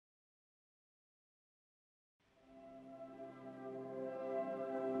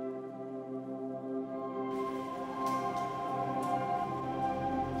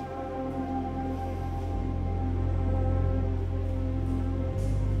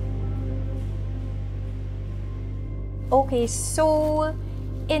Okay, so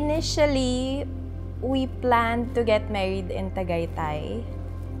initially, we planned to get married in Tagaytay.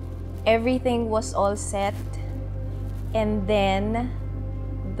 Everything was all set. And then,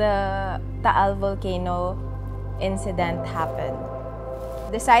 the Taal volcano incident happened.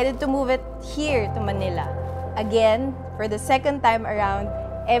 Decided to move it here to Manila. Again, for the second time around,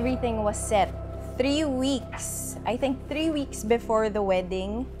 everything was set. 3 weeks, I think 3 weeks before the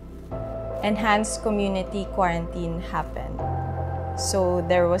wedding, enhanced community quarantine happened. So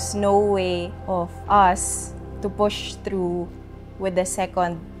there was no way of us to push through with the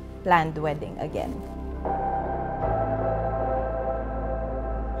second planned wedding again.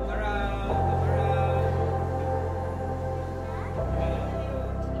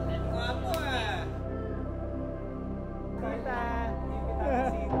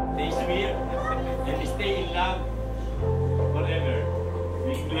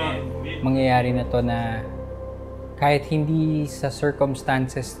 Mangyayari na to na kahit hindi sa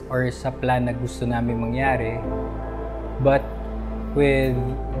circumstances or sa plan na gusto namin mangyari, but with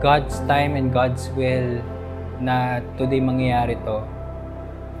God's time and God's will na today mangyayari to,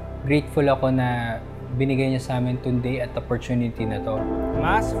 grateful ako na binigay niya sa amin today at opportunity na to.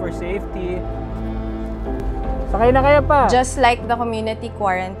 Mask for safety. Sakay na kaya pa? Just like the community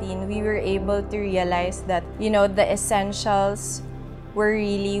quarantine, we were able to realize that, you know, the essentials were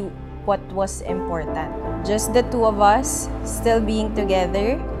really what was important. Just the two of us still being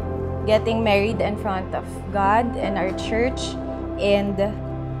together, getting married in front of God and our church and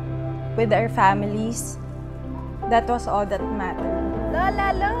with our families. That was all that mattered.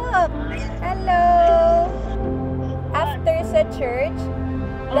 Lola, look! Hello! After sa church,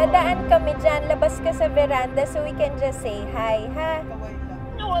 dadaan kami dyan, labas ka sa veranda so we can just say hi, ha?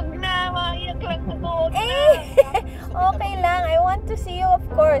 Huwag na, maiyak lang ako. Okay lang. I want to see you, of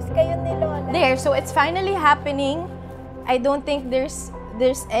course. Kayo ni Lola. There, so it's finally happening. I don't think there's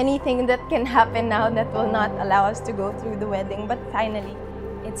anything that can happen now that will not allow us to go through the wedding. But finally,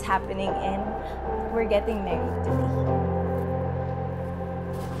 it's happening and we're getting married today.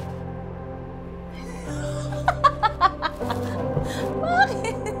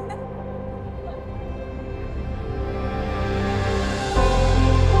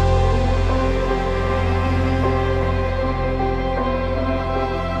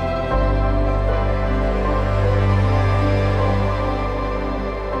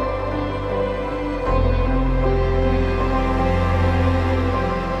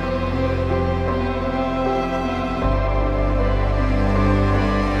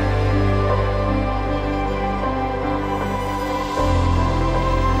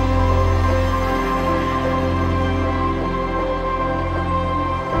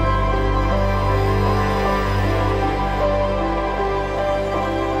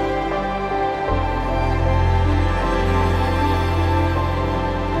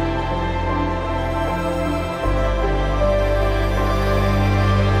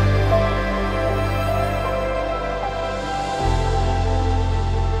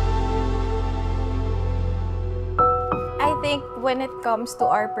 When it comes to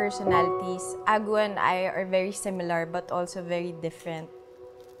our personalities, Ago and I are very similar but also very different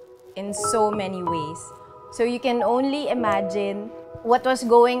in so many ways. So you can only imagine what was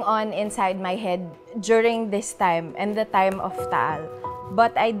going on inside my head during this time and the time of Taal.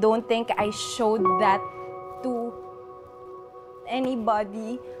 But I don't think I showed that to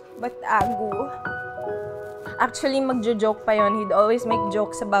anybody but Ago. Actually, magjo-joke pa yon. He'd always make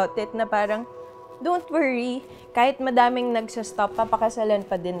jokes about it na parang, don't worry, kahit madaming nagsastop, papakasalan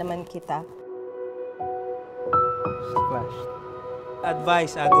pa din naman kita.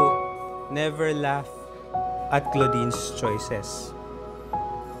 Advice, Ago, never laugh at Claudine's choices.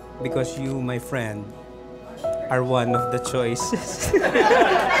 Because you, my friend, are one of the choices.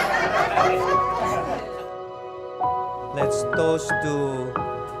 Let's toast to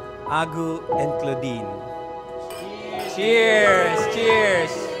Ago and Claudine. Cheers!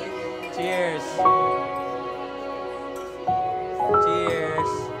 Cheers! Cheers!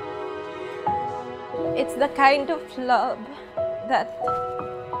 Cheers! It's the kind of love that,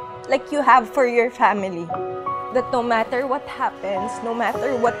 like, you have for your family. That no matter what happens, no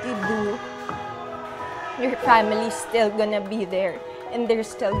matter what you do, your family's still gonna be there and they're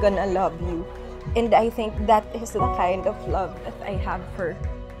still gonna love you. And I think that is the kind of love that I have for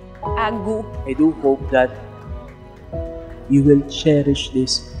Ago. I do hope that you will cherish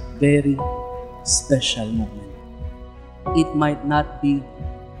this very special moment. It might not be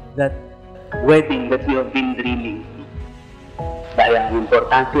that wedding that you have been dreaming. Dahil ang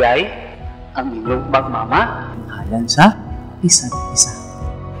importante ay ang inyong pagmamahalan sa isa't isa.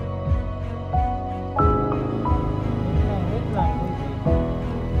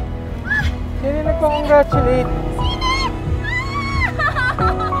 congratulate. Thank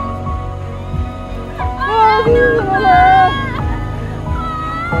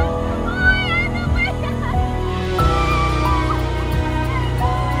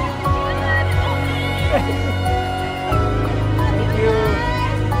you.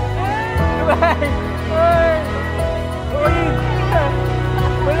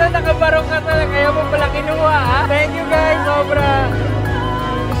 Wala, nakabarong ka talaga. Kaya mo pala kinuha, ha? Thank you guys, sobra.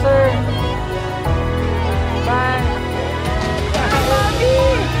 Thank you, sir. Bye.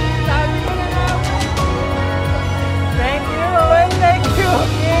 Sabi ko na lang. Thank you. Well, thank you.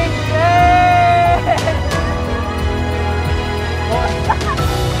 King.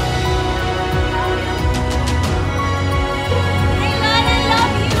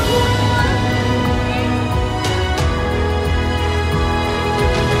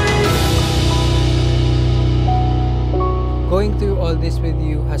 Going through all this with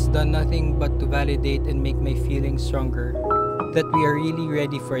you has done nothing but to validate and make my feelings stronger that we are really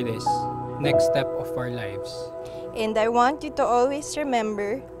ready for this next step of our lives. And I want you to always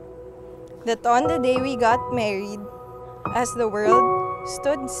remember that on the day we got married, as the world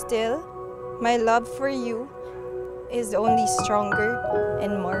stood still, my love for you is only stronger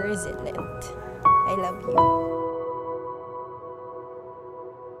and more resilient. I love you.